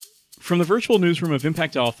From the virtual newsroom of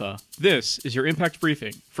Impact Alpha, this is your Impact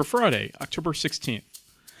Briefing for Friday, October 16th.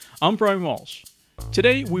 I'm Brian Walsh.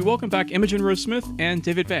 Today, we welcome back Imogen Rose Smith and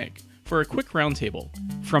David Bank for a quick roundtable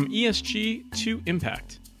from ESG to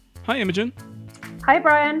Impact. Hi, Imogen. Hi,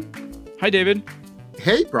 Brian. Hi, David.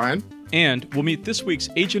 Hey, Brian. And we'll meet this week's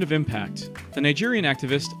Agent of Impact, the Nigerian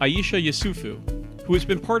activist Aisha Yesufu, who has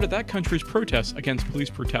been part of that country's protests against police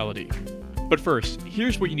brutality. But first,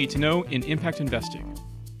 here's what you need to know in impact investing.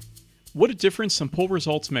 What a difference some poll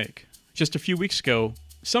results make. Just a few weeks ago,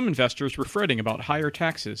 some investors were fretting about higher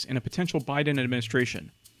taxes in a potential Biden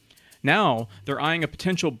administration. Now, they're eyeing a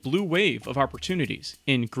potential blue wave of opportunities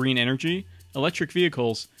in green energy, electric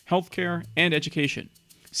vehicles, healthcare, and education.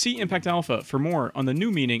 See Impact Alpha for more on the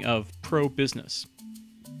new meaning of pro-business.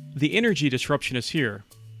 The energy disruption is here.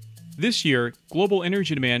 This year, global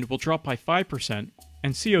energy demand will drop by 5%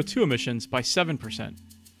 and CO2 emissions by 7%.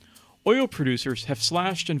 Oil producers have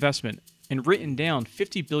slashed investment and written down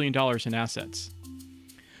 $50 billion in assets.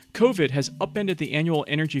 COVID has upended the annual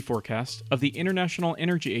energy forecast of the International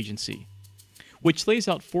Energy Agency, which lays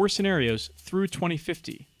out 4 scenarios through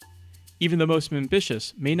 2050. Even the most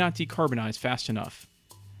ambitious may not decarbonize fast enough.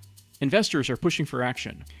 Investors are pushing for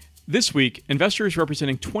action. This week, investors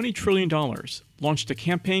representing $20 trillion launched a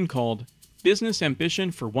campaign called Business Ambition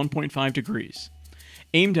for 1.5 Degrees,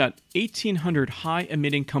 aimed at 1,800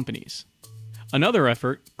 high-emitting companies. Another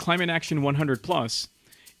effort, Climate Action 100 Plus,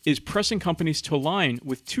 is pressing companies to align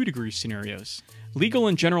with 2-degree scenarios. Legal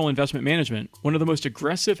and General Investment Management, one of the most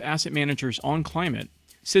aggressive asset managers on climate,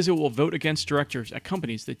 says it will vote against directors at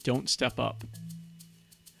companies that don't step up.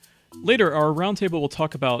 Later, our roundtable will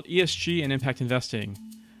talk about ESG and impact investing,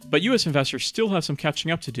 but U.S. investors still have some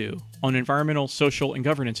catching up to do on environmental, social, and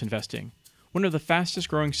governance investing, one of the fastest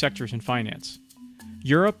growing sectors in finance.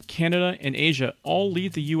 Europe, Canada, and Asia all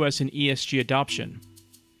lead the U.S. in ESG adoption.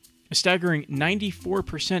 A staggering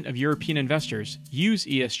 94% of European investors use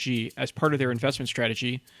ESG as part of their investment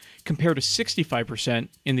strategy, compared to 65%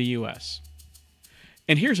 in the U.S.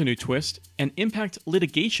 And here's a new twist, an impact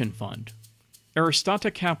litigation fund.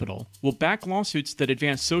 Aristata Capital will back lawsuits that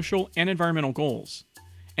advance social and environmental goals,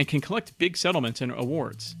 and can collect big settlements and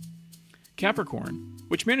awards. Capricorn,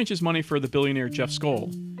 which manages money for the billionaire Jeff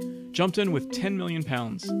Skoll, jumped in with £10 million.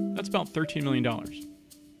 That's about $13 million.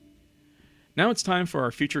 Now it's time for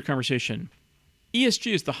our featured conversation.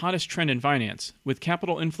 ESG is the hottest trend in finance, with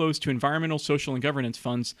capital inflows to environmental, social, and governance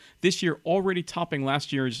funds this year already topping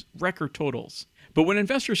last year's record totals. But when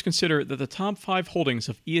investors consider that the top 5 holdings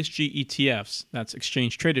of ESG ETFs, that's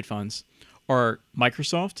exchange-traded funds, are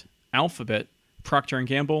Microsoft, Alphabet, Procter &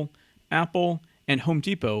 Gamble, Apple, and Home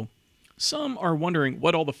Depot, some are wondering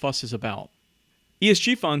what all the fuss is about.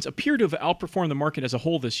 ESG funds appear to have outperformed the market as a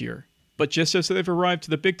whole this year, but just as they've arrived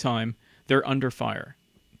to the big time, they're under fire.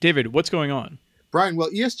 David, what's going on? Brian,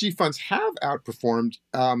 well, ESG funds have outperformed,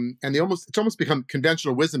 and it's almost become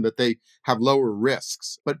conventional wisdom that they have lower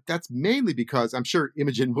risks. But that's mainly because, I'm sure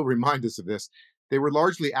Imogen will remind us of this, they were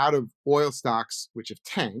largely out of oil stocks, which have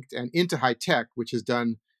tanked, and into high tech, which has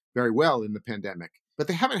done very well in the pandemic. But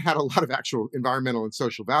they haven't had a lot of actual environmental and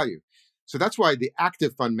social value. So that's why the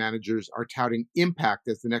active fund managers are touting impact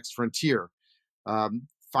as the next frontier,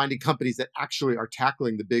 finding companies that actually are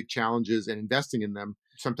tackling the big challenges and investing in them.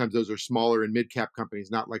 Sometimes those are smaller and mid-cap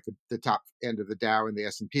companies, not like the top end of the Dow and the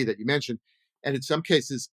S&P that you mentioned. And in some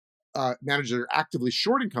cases, managers are actively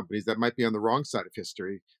shorting companies that might be on the wrong side of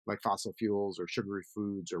history, like fossil fuels or sugary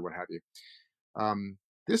foods or what have you.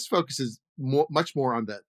 This focuses much more on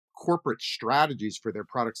the corporate strategies for their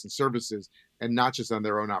products and services and not just on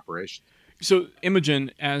their own operations. So,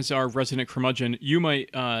 Imogen, as our resident curmudgeon, you might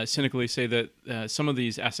cynically say that some of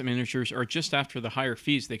these asset managers are just after the higher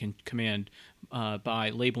fees they can command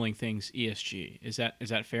by labeling things ESG. Is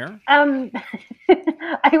that fair? I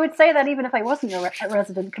would say that even if I wasn't a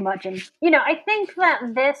resident curmudgeon. I think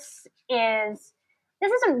that this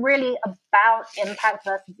isn't really about impact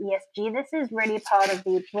versus ESG. This is really part of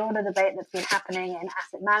the broader debate that's been happening in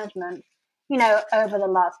asset management, over the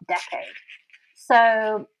last decade.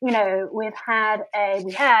 So, we had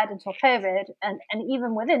until COVID, and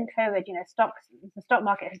even within COVID, the stock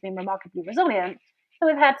market has been remarkably resilient. So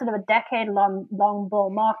we've had sort of a decade-long bull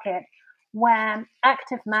market where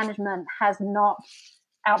active management has not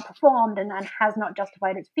outperformed and has not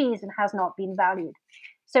justified its fees and has not been valued.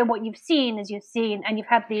 So what you've seen, and you've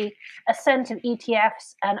had the ascent of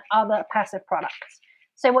ETFs and other passive products.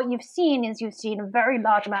 So what you've seen very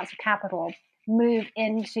large amounts of capital move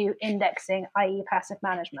into indexing, i.e. passive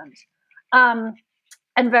management. And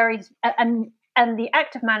the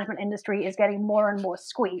active management industry is getting more and more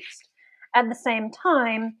squeezed. At the same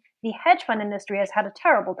time, the hedge fund industry has had a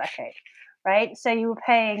terrible decade, right? So you were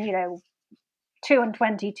paying, 2 and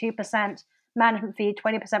 22% management fee,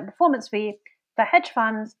 20% performance fee for hedge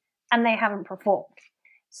funds, and they haven't performed.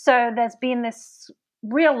 So there's been this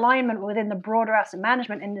realignment within the broader asset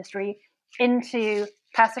management industry into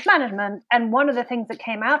passive management. And one of the things that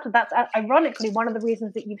came out of that's ironically one of the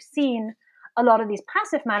reasons that you've seen a lot of these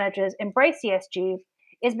passive managers embrace ESG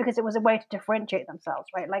is because it was a way to differentiate themselves,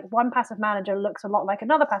 right? Like one passive manager looks a lot like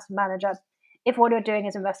another passive manager if what you're doing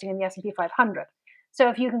is investing in the S&P 500. So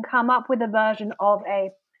if you can come up with a version of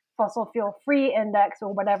a fossil fuel free index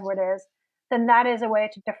or whatever it is, then that is a way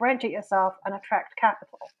to differentiate yourself and attract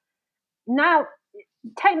capital. Now,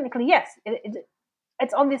 technically, yes,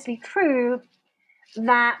 it's obviously true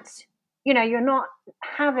that you're not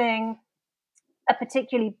having a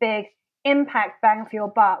particularly big impact bang for your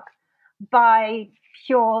buck by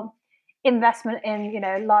pure investment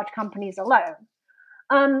in large companies alone.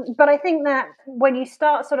 But I think that when you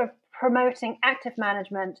start sort of promoting active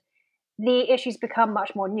management, the issues become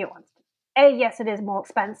much more nuanced. A, yes, it is more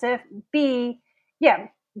expensive. B, yeah,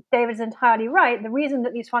 David's entirely right. The reason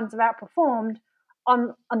that these funds have outperformed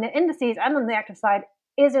on the indices and on the active side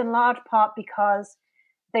is in large part because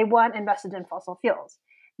they weren't invested in fossil fuels.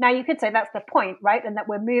 Now, you could say that's the point, right? And that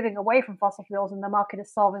we're moving away from fossil fuels and the market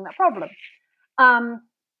is solving that problem.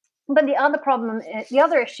 But the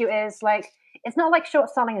other issue is like, it's not like short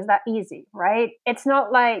selling is that easy, right? It's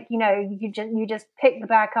not like, you just pick the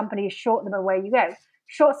bad companies, short them, away you go.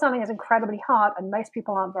 Short selling is incredibly hard and most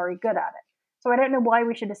people aren't very good at it. So I don't know why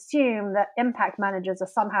we should assume that impact managers are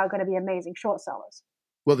somehow going to be amazing short sellers.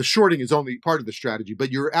 Well, the shorting is only part of the strategy,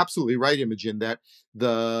 but you're absolutely right, Imogen, that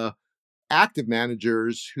the active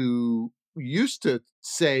managers who used to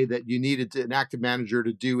say that you needed an active manager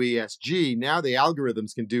to do ESG, now the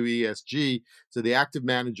algorithms can do ESG. So the active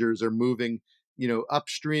managers are moving,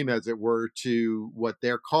 upstream, as it were, to what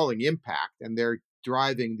they're calling impact. And they're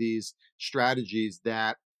driving these strategies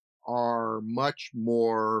that are much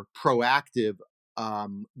more proactive,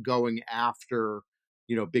 going after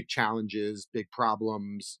big challenges, big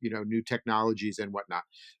problems, new technologies and whatnot.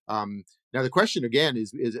 Now the question again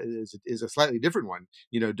is a slightly different one.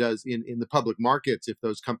 Does in the public markets, if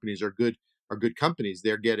those companies are good companies,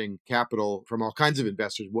 they're getting capital from all kinds of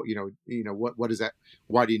investors. What is that?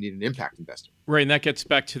 Why do you need an impact investor? Right, and that gets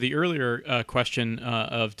back to the earlier question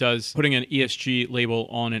of does putting an ESG label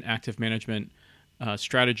on an active management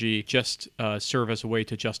strategy just serve as a way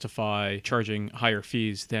to justify charging higher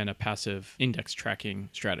fees than a passive index tracking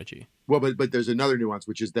strategy? Well, but there's another nuance,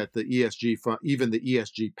 which is that the ESG fund, even the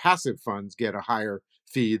ESG passive funds, get a higher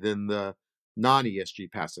fee than the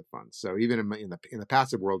non-ESG passive funds. So even in the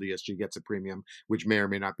passive world, ESG gets a premium, which may or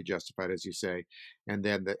may not be justified, as you say, and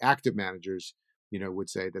then the active managers, would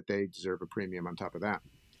say that they deserve a premium on top of that.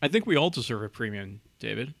 I think we all deserve a premium,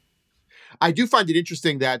 David. I do find it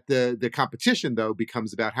interesting that the competition, though,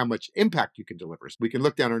 becomes about how much impact you can deliver. We can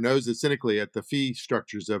look down our noses cynically at the fee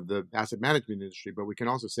structures of the asset management industry, but we can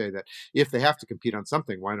also say that if they have to compete on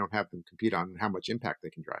something, why don't have them compete on how much impact they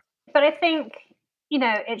can drive? But I think,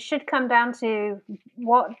 it should come down to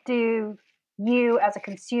what do you as a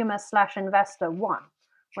consumer / investor want,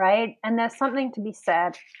 right? And there's something to be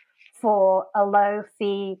said for a low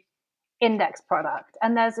fee index product.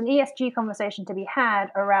 And there's an ESG conversation to be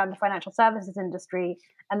had around the financial services industry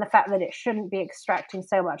and the fact that it shouldn't be extracting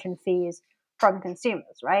so much in fees from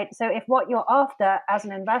consumers, right? So if what you're after as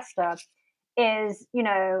an investor is,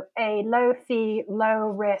 a low fee,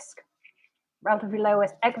 low risk, relatively low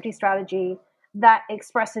risk equity strategy that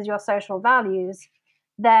expresses your social values,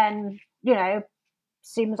 then,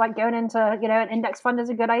 seems like going into, an index fund is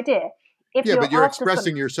a good idea. But you're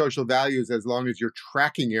expressing your social values as long as your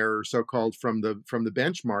tracking error, so-called, from the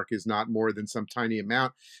benchmark is not more than some tiny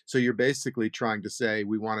amount. So you're basically trying to say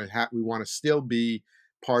we want to still be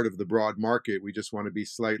part of the broad market. We just want to be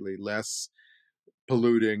slightly less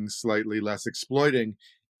polluting, slightly less exploiting,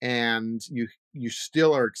 and you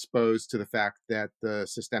still are exposed to the fact that the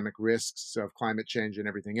systemic risks of climate change and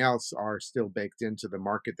everything else are still baked into the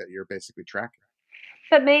market that you're basically tracking.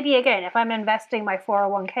 But maybe, again, if I'm investing my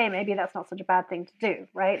 401k, maybe that's not such a bad thing to do,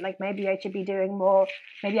 right? Like maybe I should be doing more.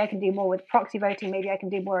 Maybe I can do more with proxy voting. Maybe I can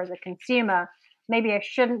do more as a consumer. Maybe I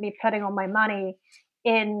shouldn't be putting all my money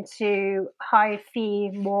into high fee,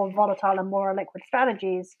 more volatile and more liquid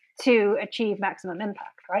strategies to achieve maximum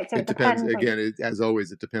impact, right? So it depends. Again, as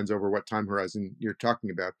always, it depends over what time horizon you're talking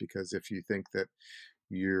about, because if you think that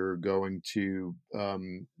you're going to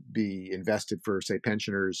be invested for, say,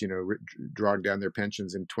 pensioners, drawing down their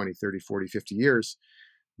pensions in 20, 30, 40, 50 years,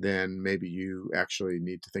 then maybe you actually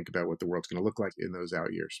need to think about what the world's going to look like in those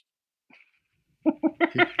out years.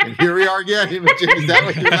 And here we are again, Imogen. Is that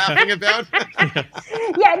what you're laughing about?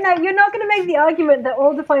 Yeah, no, you're not going to make the argument that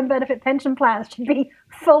all defined benefit pension plans should be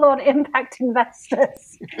full-on impact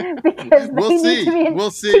investors, because they need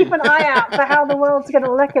to keep an eye out for how the world's going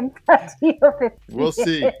to look in 30 or 50 We'll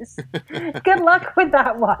see. years. Good luck with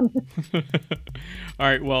that one. All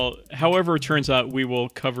right, well, however it turns out, we will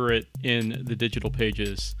cover it in the digital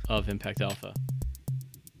pages of Impact Alpha.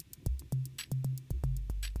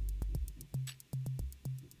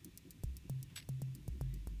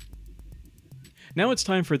 Now it's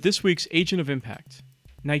time for this week's Agent of Impact,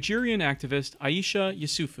 Nigerian activist Aisha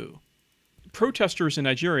Yesufu. Protesters in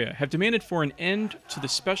Nigeria have demanded for an end to the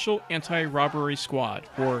Special Anti-Robbery Squad,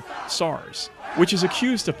 or SARS, which is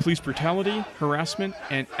accused of police brutality, harassment,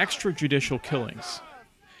 and extrajudicial killings.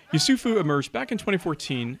 Yesufu emerged back in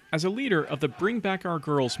 2014 as a leader of the Bring Back Our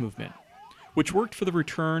Girls movement, which worked for the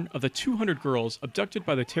return of the 200 girls abducted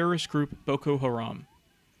by the terrorist group Boko Haram.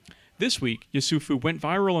 This week, Yesufu went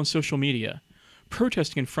viral on social media,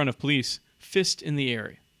 protesting in front of police, fist in the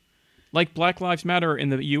air. Like Black Lives Matter in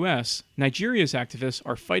the US, Nigeria's activists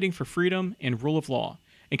are fighting for freedom and rule of law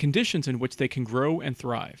and conditions in which they can grow and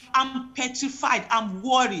thrive. I'm petrified. I'm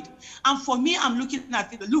worried. And for me, I'm looking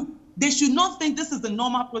at it. Look, they should not think this is the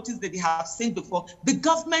normal protest that they have seen before. The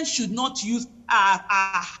government should not use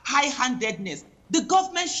high-handedness. The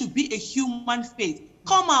government should be a human face.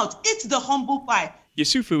 Come out, eat the humble pie.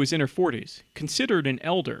 Yesufu is in her 40s, considered an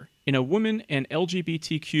elder in a women and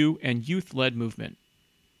LGBTQ and youth-led movement.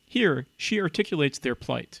 Here, she articulates their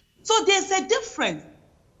plight. So there's a difference.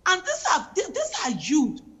 And these are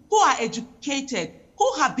youth who are educated,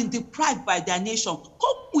 who have been deprived by their nation,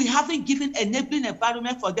 whom we haven't given enabling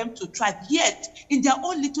environment for them to thrive. Yet, in their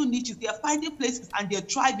own little niches, they are finding places and they're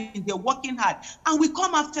thriving, they're working hard. And we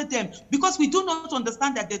come after them because we do not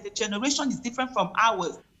understand that the generation is different from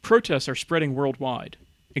ours. Protests are spreading worldwide,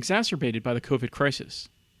 exacerbated by the COVID crisis.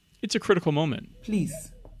 It's a critical moment.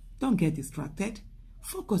 Please, don't get distracted.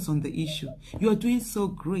 Focus on the issue. You are doing so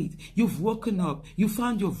great. You've woken up, you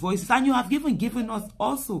found your voices, and you have even given us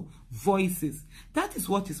also voices. That is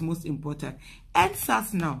what is most important. End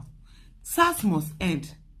SARS now. SARS must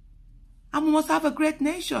end. And we must have a great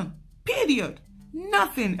nation. Period.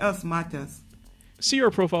 Nothing else matters. See our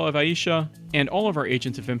profile of Aisha and all of our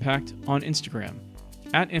Agents of Impact on Instagram,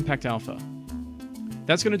 @ImpactAlpha.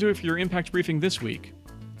 That's going to do it for your Impact Briefing this week.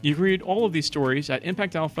 You can read all of these stories at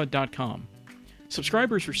impactalpha.com.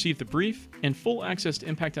 Subscribers receive the brief and full access to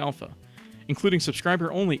Impact Alpha, including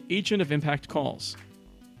subscriber-only Agent of Impact calls.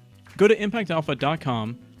 Go to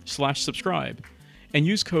impactalpha.com/subscribe and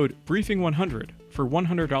use code BRIEFING100 for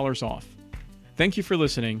 $100 off. Thank you for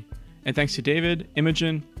listening, and thanks to David,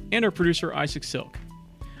 Imogen, and our producer Isaac Silk.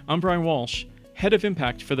 I'm Brian Walsh, Head of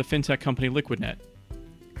Impact for the fintech company LiquidNet.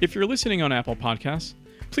 If you're listening on Apple Podcasts,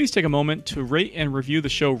 please take a moment to rate and review the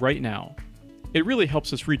show right now. It really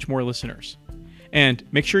helps us reach more listeners. And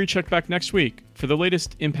make sure you check back next week for the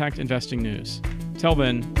latest impact investing news. Till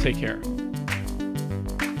then, take care.